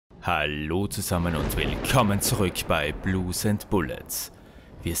Hallo zusammen und willkommen zurück bei Blues and Bullets.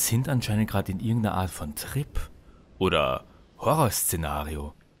 Wir sind anscheinend gerade in irgendeiner Art von Trip oder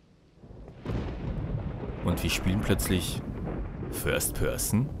Horrorszenario. Und wir spielen plötzlich First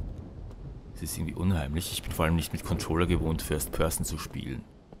Person. Das ist irgendwie unheimlich. Ich bin vor allem nicht mit Controller gewohnt, First Person zu spielen.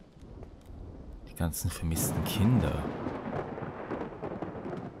 Die ganzen vermissten Kinder.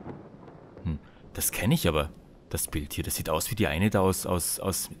 Das kenne ich aber. Das Bild hier, das sieht aus wie die eine da aus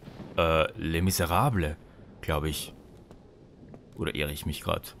Les Miserables, glaube ich. Oder irre ich mich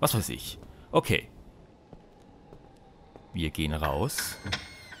gerade? Was weiß ich. Okay. Wir gehen raus.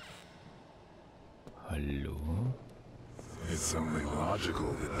 Hallo? It's only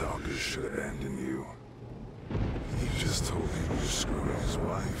logical that Tako should abandon you. He just told me you're screwing his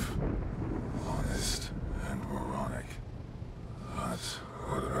wife. Honest and moronic. But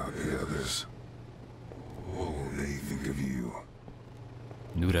what about the others? What will they think of you?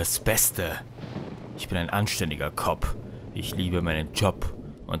 Nur das Beste. Ich bin ein anständiger Cop. Ich liebe meinen Job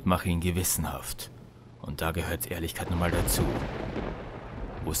und mache ihn gewissenhaft. Und da gehört Ehrlichkeit nun mal dazu.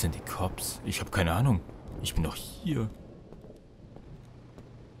 Wo sind die Cops? Ich habe keine Ahnung. Ich bin doch hier.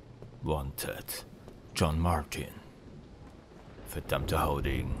 Wanted. John Martin. Verdammter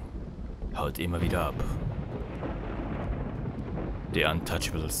Hauding. Haut immer wieder ab. The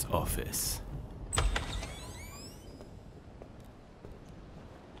Untouchables Office.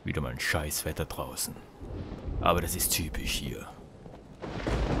 Wieder mal ein Scheißwetter draußen. Aber das ist typisch hier.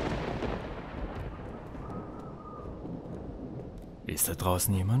 Ist da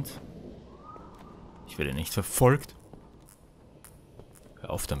draußen jemand? Ich werde nicht verfolgt.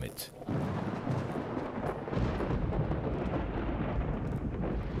 Hör auf damit.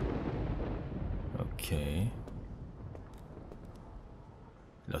 Okay.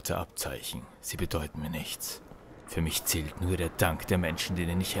 Lauter Abzeichen. Sie bedeuten mir nichts. Für mich zählt nur der Dank der Menschen,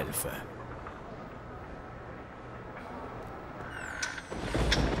 denen ich helfe.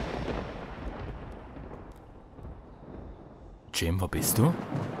 Jim, wo bist du?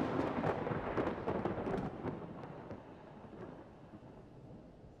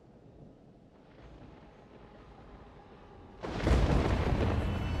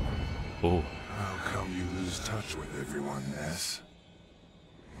 Oh. How come you lose touch with everyone, Ness?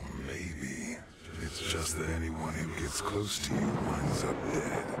 Maybe it's just that anyone who gets close to you winds up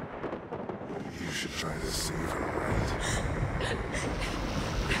dead. You should try to save her, right?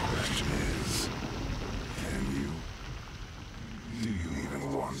 The question is, can you? Do you even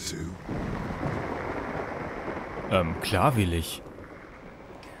want to? Klar will ich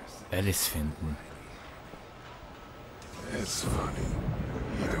Alice finden. It's funny.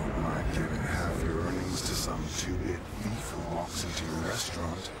 You don't mind giving half your earnings to some two-bit thief who walks into your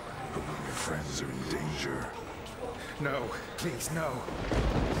restaurant, but when your friends are in danger. No, please, no.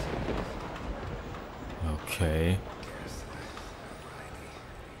 Okay.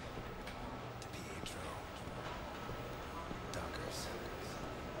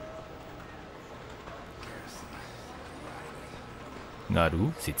 Na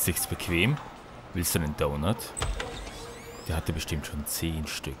du, sitzt sich's bequem? Willst du einen Donut? Der hatte bestimmt schon 10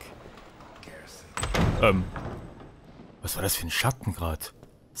 Stück. Was war das für ein Schatten gerade?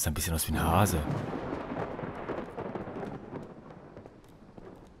 Sah ein bisschen aus wie ein Hase.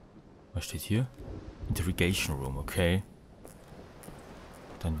 Was steht hier? Interrogation Room, okay.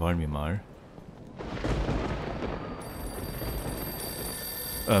 Dann wollen wir mal.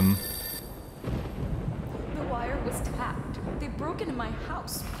 The wire was tapped. They broke into my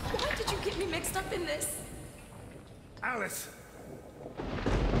house. Why did you get me mixed up in this? Alice!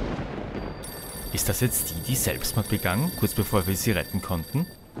 Ist das jetzt die Selbstmord begangen, kurz bevor wir sie retten konnten?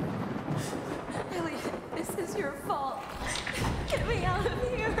 Elliot, this is your fault. Get me out of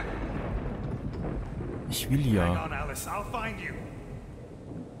here. Ich will Hang ja. on, Alice, I'll find you.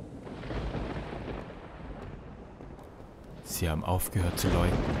 Sie haben aufgehört zu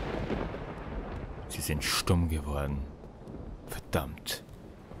läuten. Sie sind stumm geworden. Verdammt.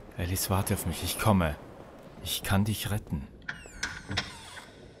 Alice, warte auf mich, ich komme. Ich kann dich retten.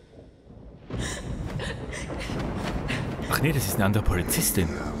 Ach nee, das ist eine andere Polizistin.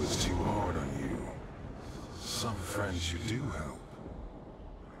 That was too hard on you. Some friends you do help.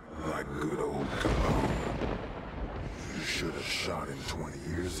 Like good old Capone. You should have shot him 20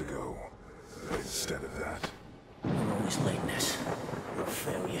 years ago. But instead of that, You're always late, Ness. You're a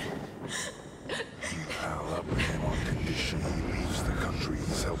failure. you pal up with him on condition he leaves the country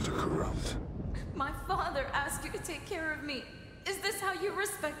he's helped to corrupt. My father asked you to take care of me. Is this how you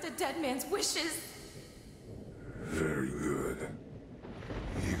respect a dead man's wishes? Very good.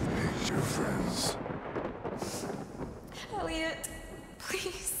 You've picked your friends. Elliot,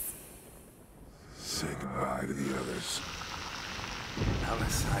 please. Hi to the others.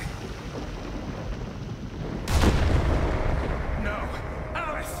 Alice, No!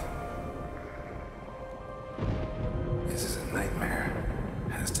 Alice! This is a nightmare.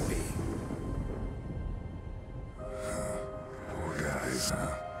 Has to be. Poor guys,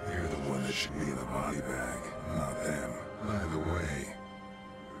 huh? You're the one that should be in the body bag, not them. By the way,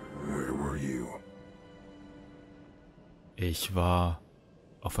 where were you? Ich war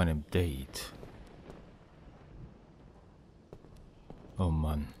auf einem Date. Oh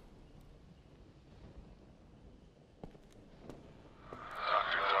Mann.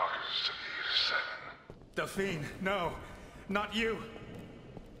 Dr. Dawkins took you to 7. Delphine, no! Not you!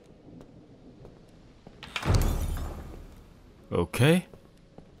 Okay.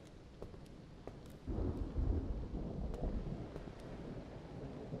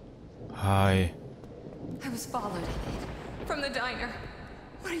 Hi. I was followed from the diner.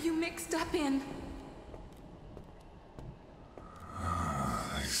 What are you mixed up in?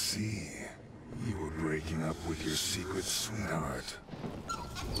 I see. You were breaking up with your secret sweetheart.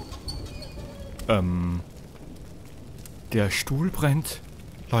 Der Stuhl brennt.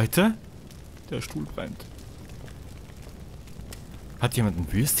 Leute, der Stuhl brennt. Hat jemand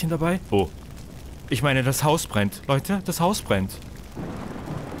ein Würstchen dabei? Oh. Ich meine, das Haus brennt. Leute, das Haus brennt.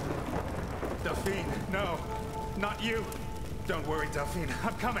 Delphine, no! Not you! Don't worry, Delphine.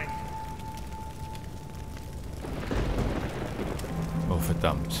 I'm coming! Oh,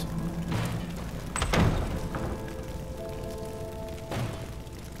 verdammt.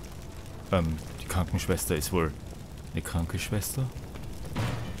 Die Krankenschwester ist wohl eine kranke Schwester?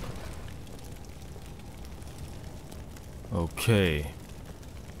 Okay.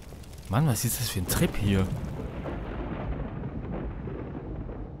 Mann, was ist das für ein Trip hier?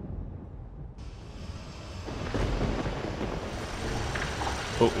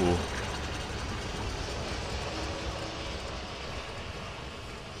 Oh oh.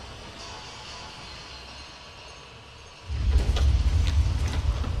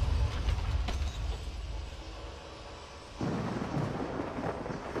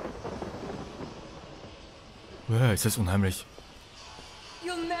 Ist das unheimlich.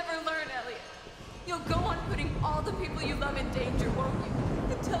 You'll never learn, Elliot. You'll go on putting all the people you love in danger, won't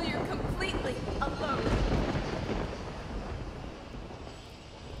you? Until you're completely alone.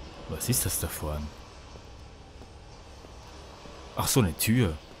 Was ist das da vorne? Ach, so eine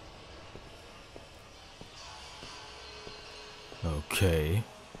Tür. Okay.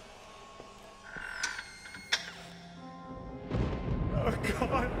 Oh,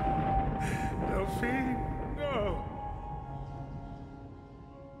 God! Delphine, no!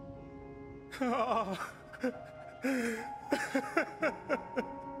 Oh. No.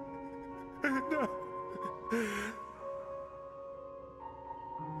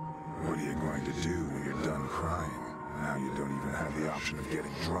 What are you going to do when you're done crying? Now you don't even have the option of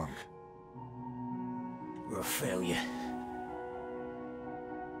getting drunk. We're a failure.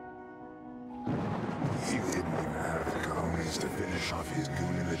 He didn't even have the cojones to finish off his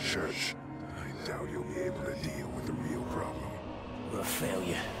goon in the church. I doubt you'll be able to deal with the real problem. We're a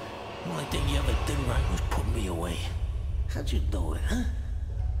failure. The only thing you ever did right was put me away. How'd you do it, huh?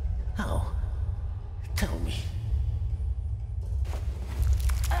 How? Tell me.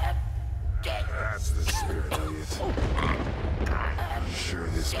 That's the spirit, Elliot. I'm sure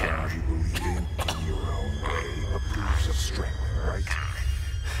this God you believe in your own way, approves of strength, right?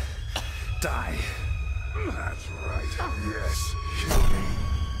 Die! That's right. Yes, kill me.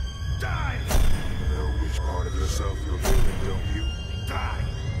 Die! You know which part of yourself you're killing, don't you? Die!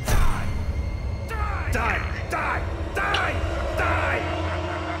 Die! Die! Die! Die! Die! Die!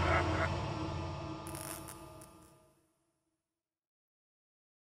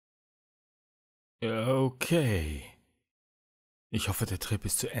 Ja, okay. Ich hoffe, der Trip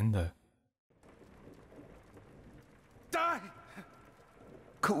ist zu Ende. Die!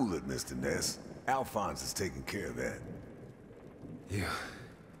 Cool it, Mr. Ness. Alphonse is taking care of that. You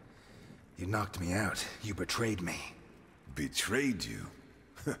knocked me out. You betrayed me. Betrayed you?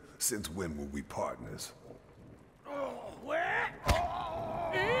 Since when were we partners? Where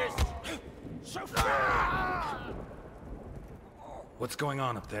is Sophia? What's going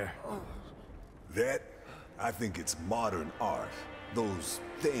on up there? That? I think it's modern art. Those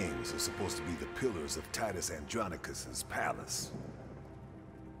things are supposed to be the pillars of Titus Andronicus's palace.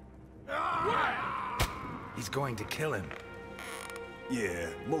 He's going to kill him. Yeah,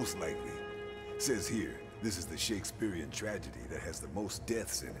 most likely. Says here, this is the Shakespearean tragedy that has the most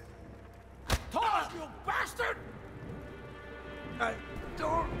deaths in it. Talk, you bastard! I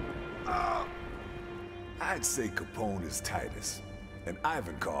don't... I'd say Capone is Titus, and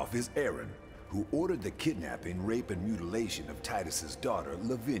Ivankov is Aaron, who ordered the kidnapping, rape, and mutilation of Titus's daughter,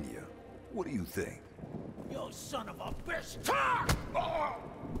 Lavinia. What do you think? You son of a bitch! Talk!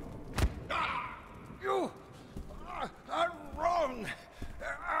 You are wrong.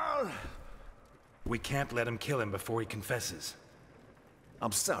 We can't let him kill him before he confesses.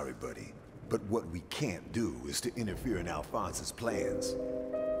 I'm sorry, buddy, but what we can't do is to interfere in Alphonse's plans.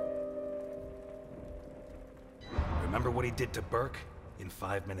 Remember what he did to Burke? In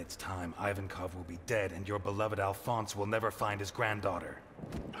 5 minutes' time, Ivankov will be dead, and your beloved Alphonse will never find his granddaughter.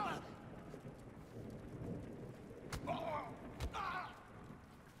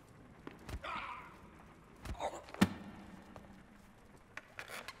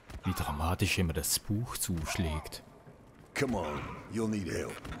 Wie dramatisch immer das Buch zuschlägt. Come on, you'll need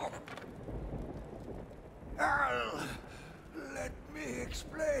help. Al, let me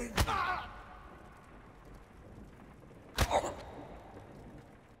explain.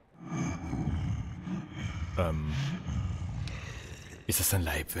 Ist das ein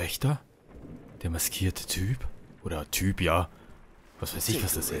Leibwächter? Der maskierte Typ? Oder Typ, ja. Was weiß ich,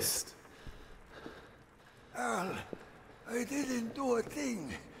 was das ist. Al, I didn't do a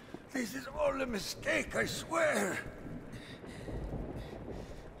thing. This is all a mistake, I swear.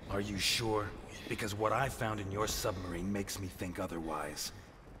 Are you sure? Because what I found in your submarine makes me think otherwise.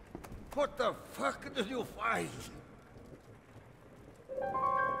 What the fuck did you find?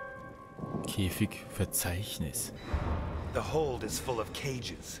 Käfigverzeichnis. The hold is full of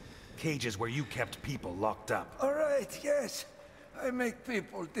cages. Cages where you kept people locked up. All right, yes. I make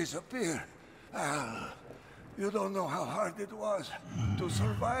people disappear. Al, you don't know how hard it was to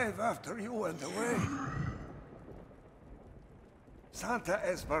survive after you went away. Santa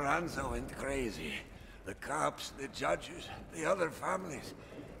Esperanza went crazy. The cops, the judges, the other families,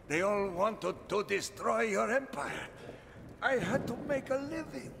 they all wanted to destroy your empire. I had to make a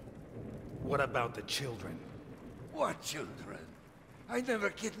living. What about the children? What children? I never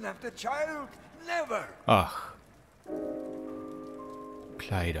kidnapped a child. Never. Ach.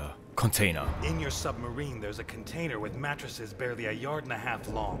 Kleider. Container. In your submarine, there's a container with mattresses barely 1.5 yards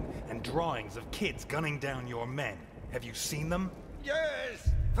long and drawings of kids gunning down your men. Have you seen them? Yes.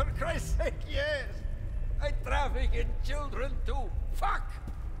 For Christ's sake, yes. I traffic in children too. Fuck.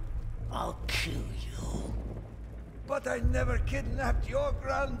 I'll kill you. But I never kidnapped your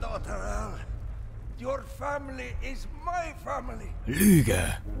granddaughter, Al. Your family is my family.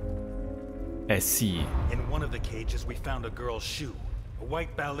 Lüge. Es sie. In one of the cages, we found a girl's shoe. A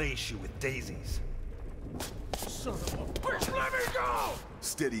white ballet shoe with daisies. Son of a bitch, let me go!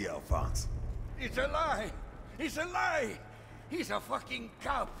 Steady, Alphonse. It's a lie. It's a lie. He's a fucking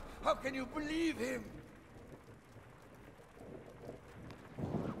cop. How can you believe him?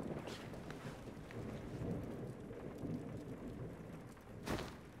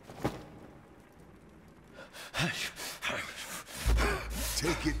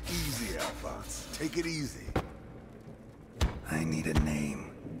 Take it easy, Alphonse. Take it easy. I need a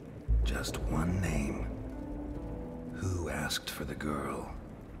name. Just one name. Who asked for the girl?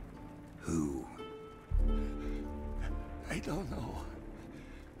 Who? I don't know.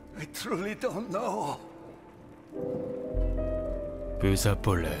 I truly don't know. Böser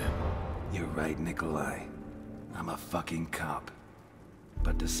Bulle. You're right, Nikolai. I'm a fucking cop.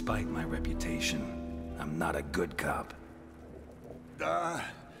 But despite my reputation, I'm not a good cop.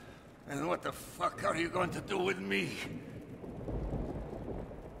 And what the fuck are you going to do with me?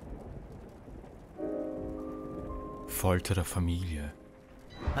 Folter der Familie.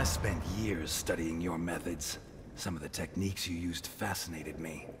 I spent years studying your methods. Some of the techniques you used fascinated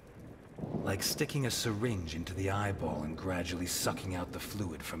me. Like sticking a syringe into the eyeball and gradually sucking out the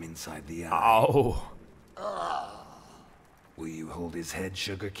fluid from inside the eye. Au. Will you hold his head,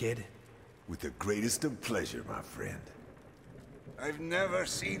 Sugar Kid? With the greatest of pleasure, my friend. I've never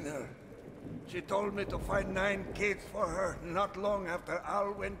seen her. She told me to find 9 kids for her not long after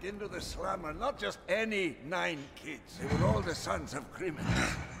Al went into the slammer. Not just any 9 kids. They were all the sons of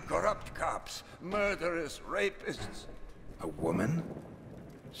criminals. Corrupt cops, murderers, rapists. A woman?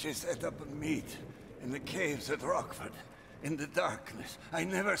 She set up a meet in the caves at Rockford. In the darkness. I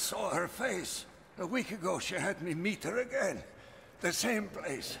never saw her face. A week ago she had me meet her again. The same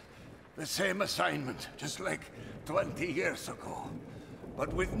place. The same assignment. Just like 20 years ago.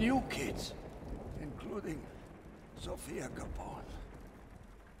 But with new kids. Including Sofia Capone.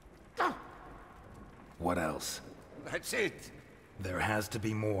 What else? That's it. There has to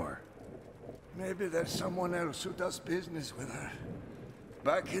be more. Maybe there's someone else who does business with her.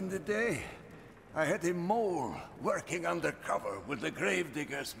 Back in the day, I had a mole working undercover with the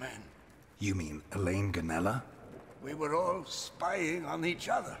Gravediggers men. You mean Elaine Ganella? We were all spying on each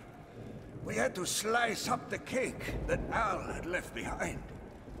other. We had to slice up the cake that Al had left behind.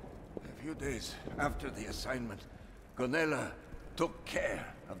 A few days after the assignment, Gonella took care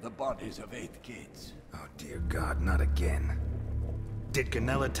of the bodies of 8 kids. Oh dear God, not again. Did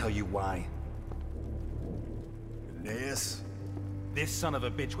Gonella tell you why? Yes? This son of a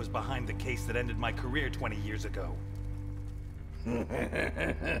bitch was behind the case that ended my career 20 years ago.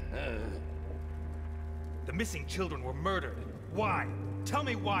 The missing children were murdered. Why? Tell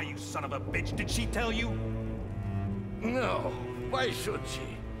me why, you son of a bitch. Did she tell you? No. Why should she?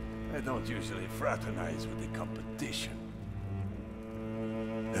 I don't usually fraternize with the competition.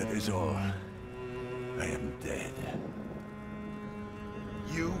 That is all. I am dead.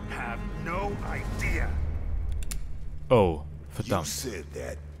 You have no idea. Oh, You verdammt. said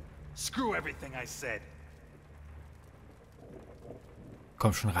that. Screw everything I said.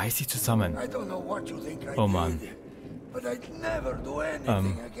 Komm schon, reiß dich zusammen. I don't know what you think I Oh Mann. did, but I'd never do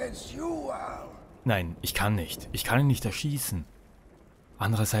anything against you, Al. Nein, ich kann nicht. Ich kann ihn nicht erschießen.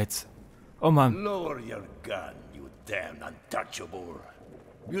 Andererseits... Oh Mann. Lower your gun, you damn untouchable.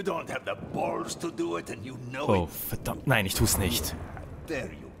 You don't have the balls to do it and you know Oh, it. verdammt. Nein, ich tu's nicht. There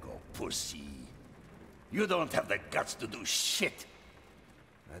you go, pussy. You don't have the guts to do shit.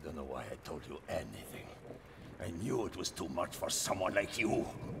 I don't know why I told you anything. I knew it was too much for someone like you.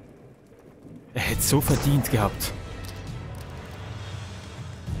 Er hätte so verdient gehabt.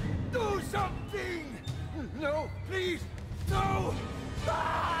 Do something! No, please, no!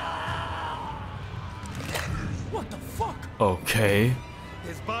 What the fuck? Okay.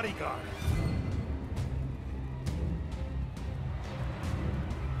 His bodyguard.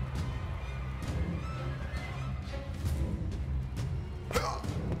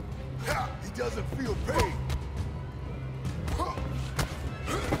 He doesn't feel pain.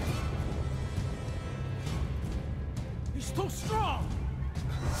 He's too strong.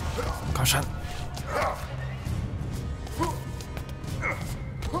 Komm schon.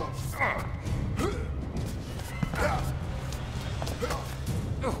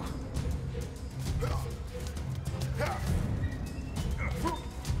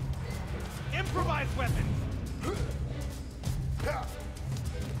 Improvised weapons.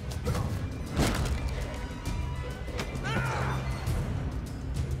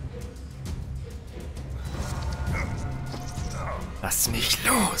 Lass mich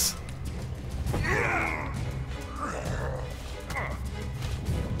los.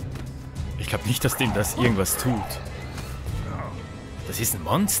 Ich glaube nicht, dass dem das irgendwas tut. Das ist ein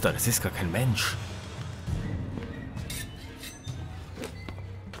Monster, das ist gar kein Mensch.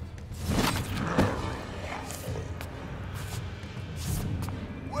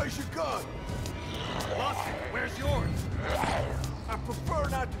 Where's your gun? Lost it. Where's yours? I prefer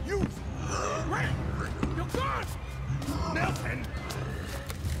not to use it. Wait! Your gun! Nelson!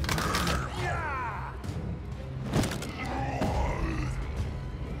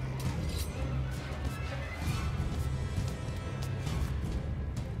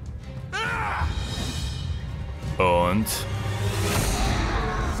 Und...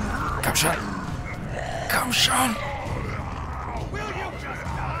 Komm schon. Komm schon. Will you just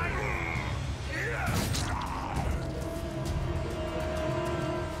die?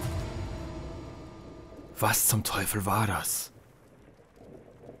 Was zum Teufel war das?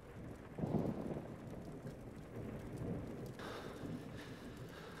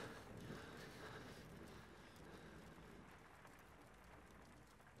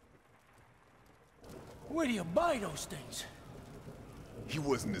 Where do you buy those things? He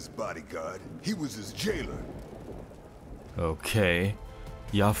wasn't his bodyguard. He was his jailer. Okay.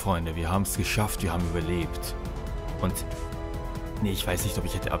 Ja, Freunde, wir haben es geschafft, wir haben überlebt. Und... Nee, ich weiß nicht, ob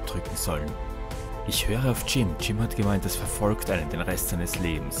ich hätte abdrücken sollen. Ich höre auf Jim. Jim hat gemeint, das verfolgt einen den Rest seines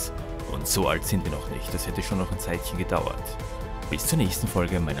Lebens. Und so alt sind wir noch nicht. Das hätte schon noch ein Zeitchen gedauert. Bis zur nächsten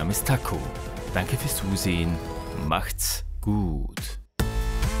Folge. Mein Name ist Tako. Danke fürs Zusehen. Macht's gut.